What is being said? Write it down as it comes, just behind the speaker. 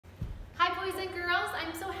boys and girls.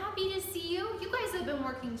 I'm so happy to see you. You guys have been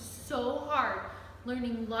working so hard,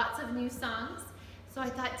 learning lots of new songs. So I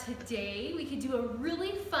thought today we could do a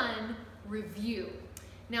really fun review.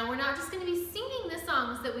 Now we're not just going to be singing the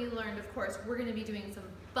songs that we learned, of course. We're going to be doing some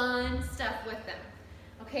fun stuff with them.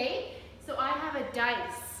 Okay? So I have a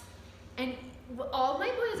dice. And all my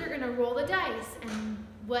boys are going to roll the dice. And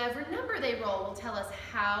whatever number they roll will tell us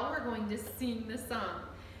how we're going to sing the song.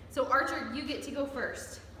 So Archer, you get to go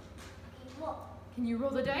first. Okay, roll. Can you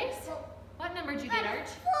roll the dice? Roll. What number did you get, Arch?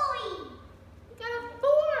 4. You got a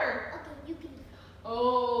 4. Okay, you can.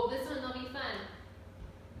 Oh, this one will be fun.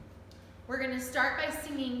 We're going to start by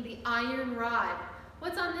singing the iron rod.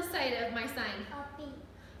 What's on this side of my sign? A B.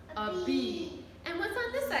 A B. And what's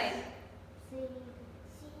on this side?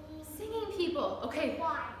 Singing people. Okay,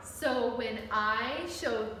 Why? so when I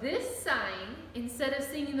show this sign, instead of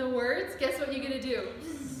singing the words, guess what you're going to do?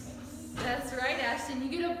 That's right, Ashton. You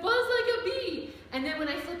get a buzz like a bee. And then when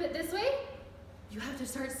I flip it this way, you have to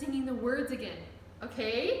start singing the words again.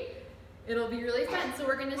 Okay? It'll be really fun. So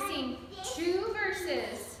we're going to sing 2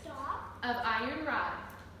 verses of Iron Rod.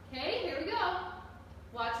 Okay, here we go.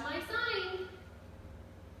 Watch my sign.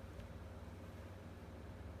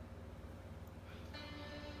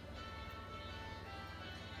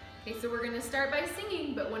 Okay, so we're going to start by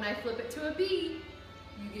singing, but when I flip it to a B,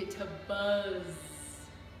 you get to buzz.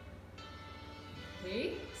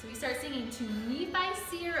 Okay, so we start singing to Nephi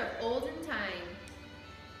seer of olden time.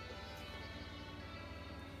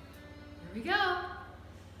 Here we go.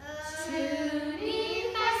 To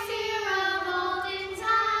Nephi seer of olden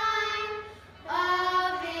time, a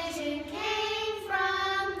vision came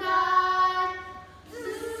from God.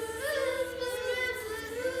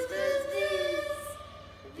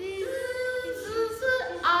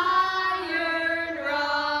 Iron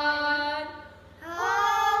rod.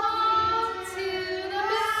 Oh, to the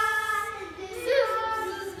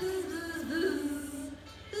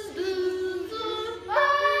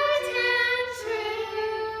bright and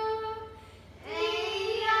true. The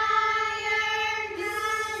iron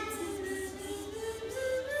rod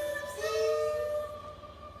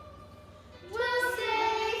will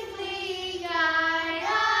safely guide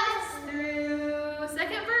us through.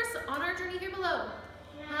 Second verse on our journey here below.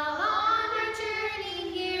 Now on our journey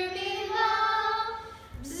here below,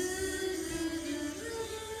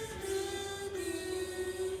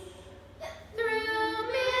 through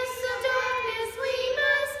mists of darkness we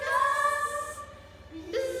must go.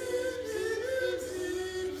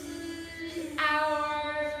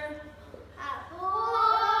 Our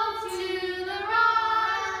hold to the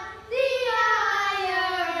rod, the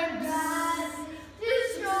iron rod, the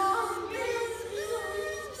strongest,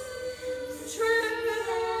 true.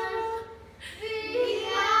 The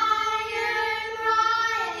iron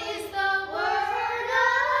rod is the word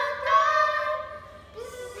of God.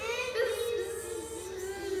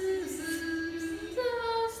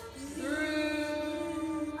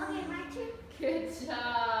 Through. Okay, my turn. Good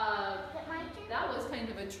job. Is it my turn? That was kind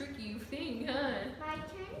of a tricky thing, huh? My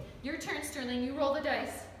turn. Your turn, Sterling. You roll the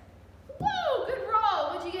dice. Whoa, good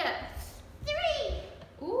roll. What'd you get? 3.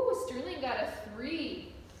 Ooh, Sterling got a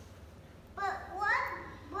 3. But what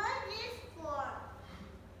is this for?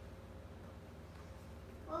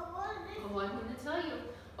 What is this? Oh, I'm going to tell you.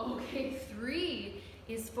 Okay, 3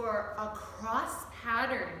 is for a cross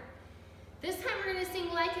pattern. This time we're going to sing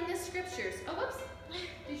like in the scriptures. Oh, whoops.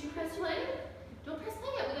 Did you press play? Don't press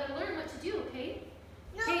play yet. We got to learn what to do, okay?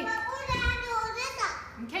 No, Okay. but what do I do this up?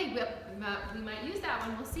 Okay, we might use that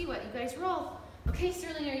one. We'll see what you guys roll. Okay,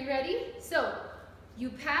 Sterling, are you ready? So, you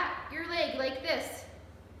pat your leg like this.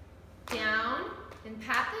 Down, and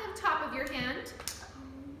pat the top of your hand.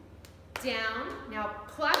 Down. Now,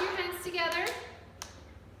 clap your hands together.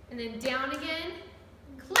 And then down again.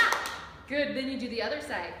 Clap. Good, then you do the other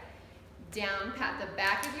side. Down, pat the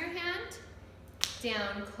back of your hand.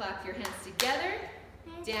 Down, clap your hands together.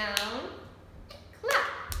 Down, clap.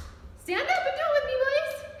 Stand up and do it with me,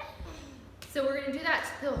 boys. So we're going to do that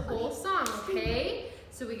the whole song, okay?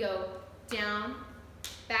 So we go down,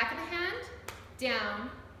 back of the hand, down,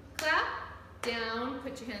 clap, down,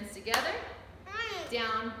 put your hands together,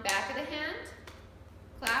 down, back of the hand,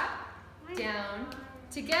 clap, down,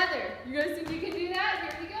 together. You guys think you can do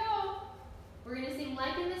that? Here we go. We're going to sing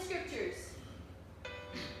like in the scriptures.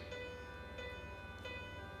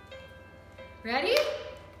 Ready?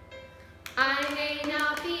 I may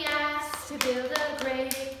not be asked to build a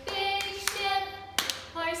great big ship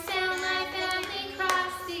or sail my family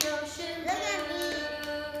across the ocean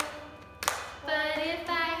blue. But if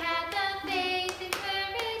I had the faith and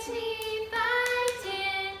courage Nephi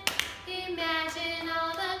did, imagine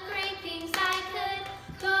all the great things I could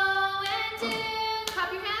go and do.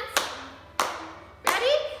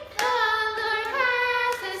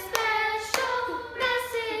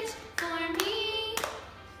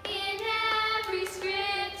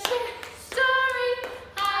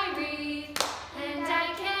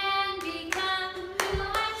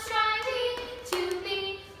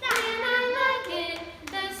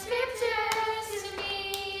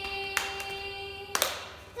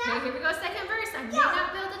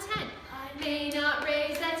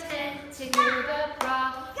 hear the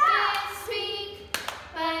prophet speak,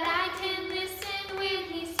 but I can listen when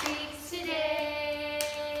he speaks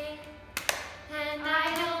today. And I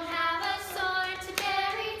don't have a sword to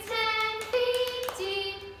bury 10 feet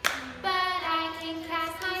deep, but I can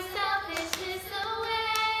cast my selfishness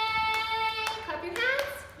away. Clap your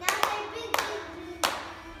hands.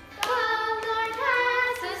 The Lord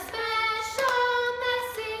has a special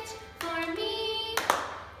message for me.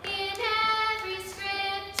 In every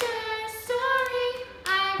scripture story I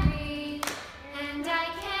read, and I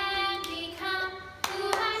can become who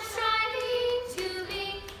I'm striving to be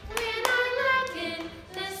when I liken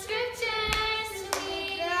the scriptures to me.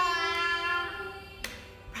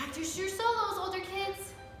 Practice your solos, older kids.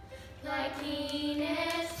 Like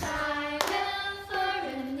Enos, I will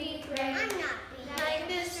fervently pray. Like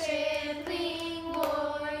the stripling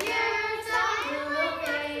warriors, I will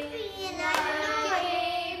obey. Like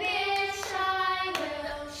Abish, I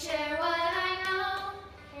will share what I know.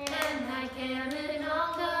 And like Ammon,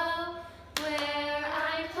 I'll go where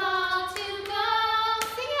I'm called to go.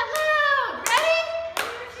 Sing it loud. Ready?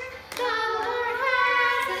 The Lord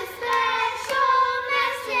has a special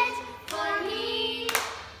message for me.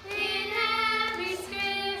 In every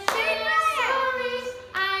scripture story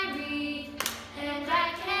I read, and I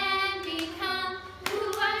can become who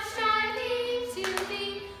I'm striving to be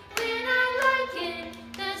when I liken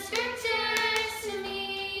the scriptures to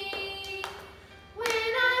me.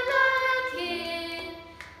 When I liken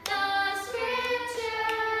the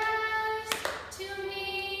scriptures to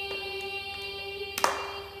me.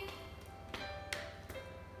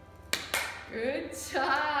 Good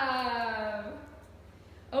job.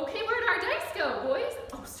 Okay, where'd our dice go, boys?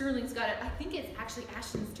 Oh, Sterling's got it. I think it's actually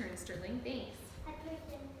Ashton's turn, Sterling. Thanks.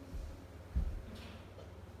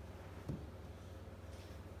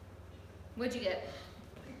 What'd you get?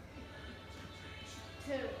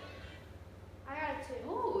 2. I got a 2.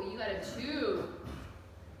 Oh, you got a 2.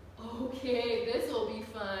 Okay, this will be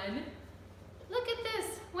fun. Look at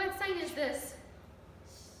this. What sign is this?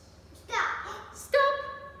 Stop. Stop.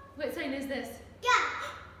 What sign is this? Yeah.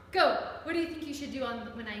 Go. What do you think you should do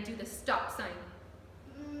when I do the stop sign?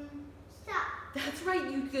 Stop. That's right,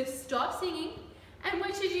 you just stop singing. And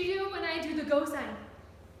what should you do when I do the go sign?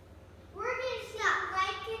 We're going to stop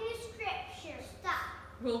like in the scripture. Stop.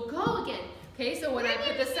 We'll go again. Okay, so when I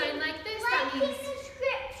put the sign like this,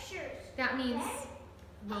 that means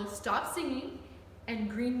we'll stop singing and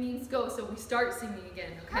green means go, so we start singing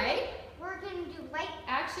again, okay? We're going to do like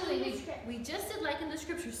Actually, in the scripture. we just did like in the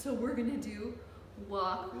scriptures, so we're going to do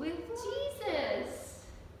walk with Jesus.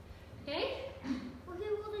 Okay? We're going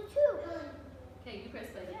to do 2. Okay, you press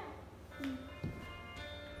play. Yeah.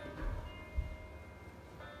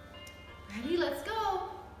 Ready? Let's go.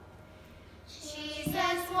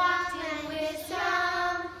 Jesus walked in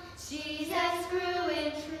wisdom. Jesus grew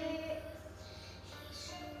in truth.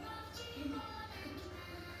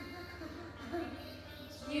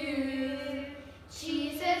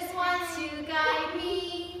 Jesus wants to guide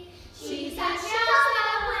me. Jesus shows the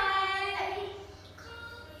way.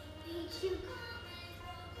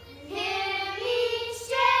 Him each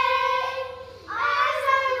day as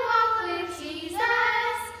I walk with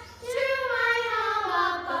Jesus through my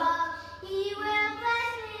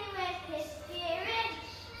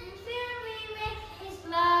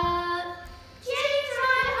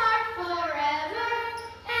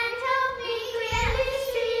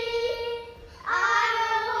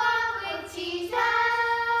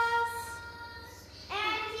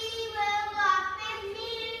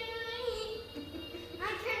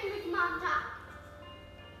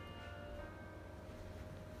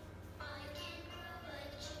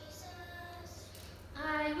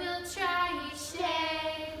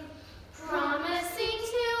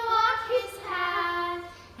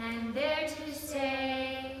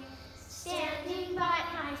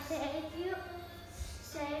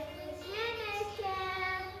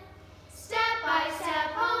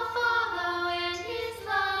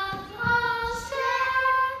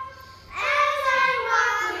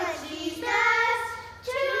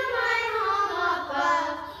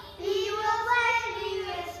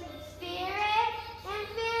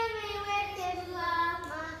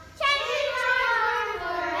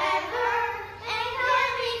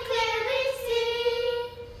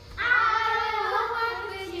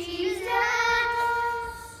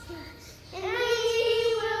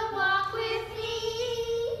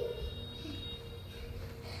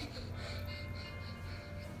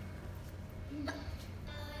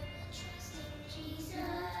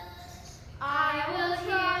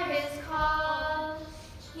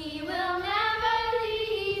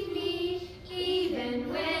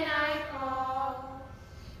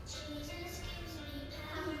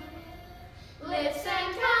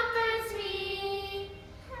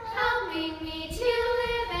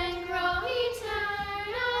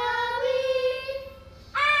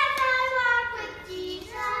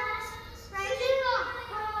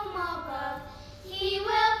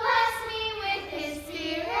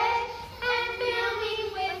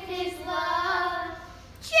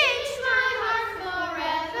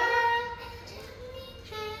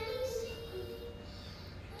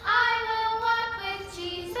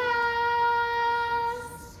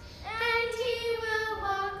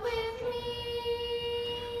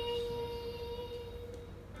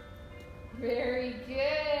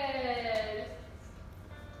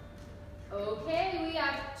Okay, we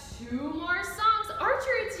have 2 more songs.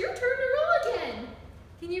 Archer, it's your turn to roll again.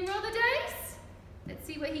 Can you roll the dice? Let's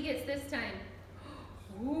see what he gets this time.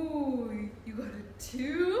 Ooh, you got a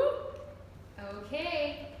 2.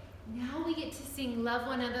 Okay, now we get to sing Love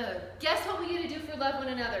One Another. Guess what we get to do for Love One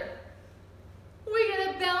Another? We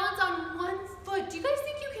get to balance on 1 foot. Do you guys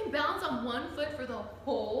think you can balance on 1 foot for the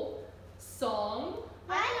whole song?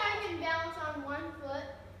 I can balance on 1 foot.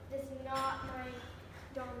 That's not my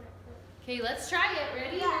dominant foot. Okay, let's try it.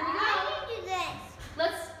 Ready? Yeah, Here we go. I can do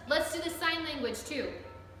this. Let's do the sign language too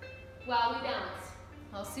while we balance.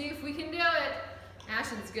 I'll see if we can do it.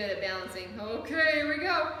 Ashton's good at balancing. Okay, here we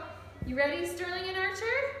go. You ready, Sterling and Archer?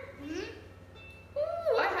 Mm-hmm.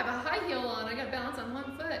 Ooh, I have a high heel on. I got to balance on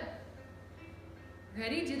 1 foot.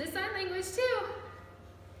 Ready? Do the sign language too.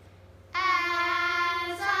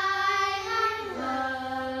 As I have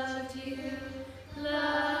loved you,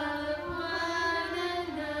 love one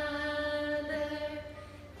another.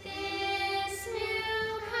 This new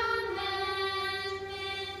commandment,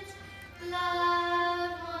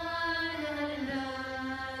 love one another.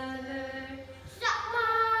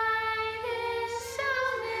 By this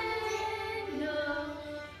shall men know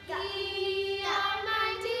ye are my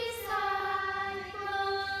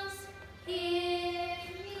disciples, if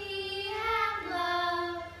ye have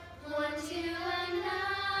love one to another.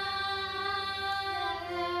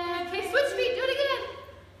 Okay, switch feet, do it again.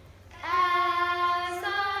 As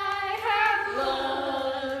I have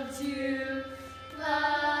loved you,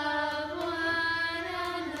 love one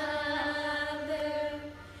another.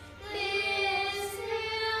 This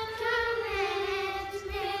new commandment,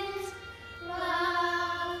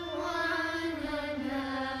 love one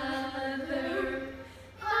another.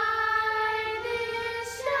 By this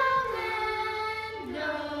shall men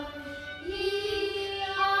know ye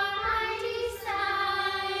are my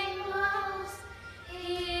disciples,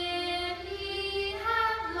 if ye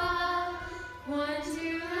have love one to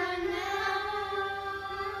another.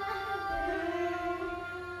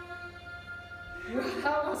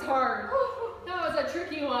 That was hard. That was a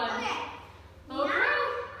tricky one. Okay. Okay.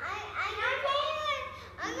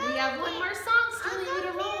 We have 1 more song. Sterling, you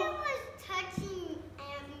to roll.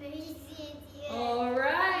 All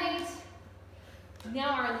right. Now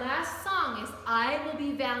our last song is I Will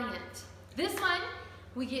Be Valiant. This one,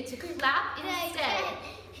 we get to clap instead.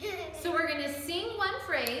 So we're going to sing 1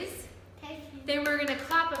 phrase, then we're going to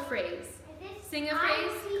clap a phrase. Sing a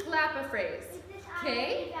phrase, clap a phrase.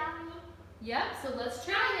 Okay? Yep, so let's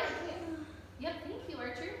try it. Yep, thank you,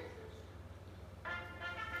 Archer.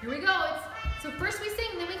 Here we go. So first we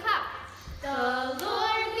sing, then we clap. The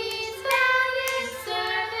Lord needs valiant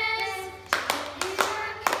servants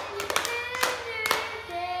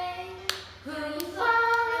who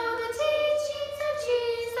follow the teachings of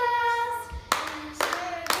Jesus.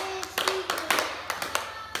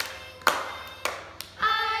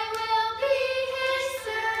 I will be his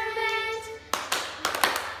servant.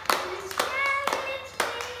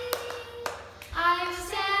 I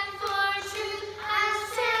stand for truth. I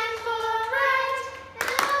stand for right.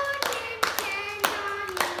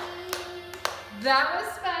 That was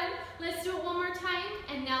fun. Let's do it 1 more time,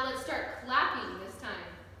 and now let's start clapping this time.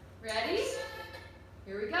 Ready?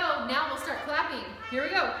 Here we go. Now we'll start clapping. Here we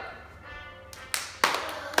go.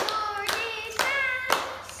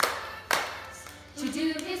 To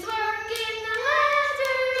do his work in the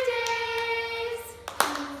latter days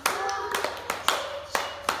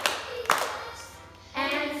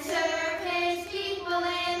and serve his people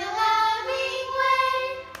in a loving way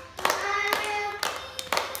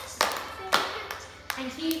and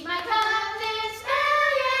keep my covenants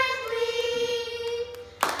valiantly.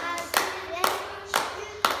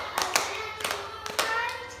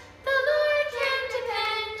 The Lord can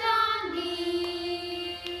depend on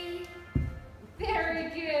me. Very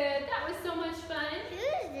good. That was so much fun.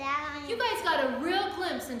 You guys got a real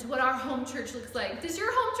glimpse into what our home church looks like. Does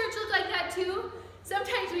your home church look like that too?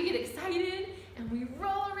 Sometimes we get excited and we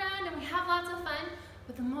roll around and we have lots of fun,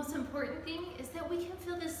 but the most important thing is that we can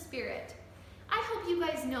feel the Spirit. I hope you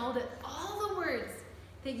guys know that all the words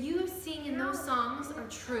that you sing in those songs are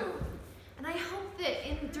true. And I hope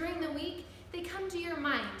that during the week, they come to your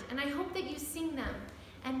mind, and I hope that you sing them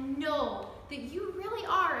and know that you really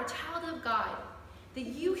are a child of God, that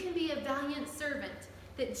you can be a valiant servant,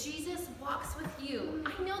 that Jesus walks with you.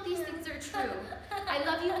 I know these things are true. I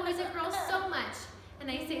love you boys and girls so much, and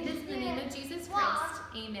I say this in the name of Jesus Christ.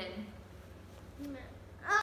 Amen.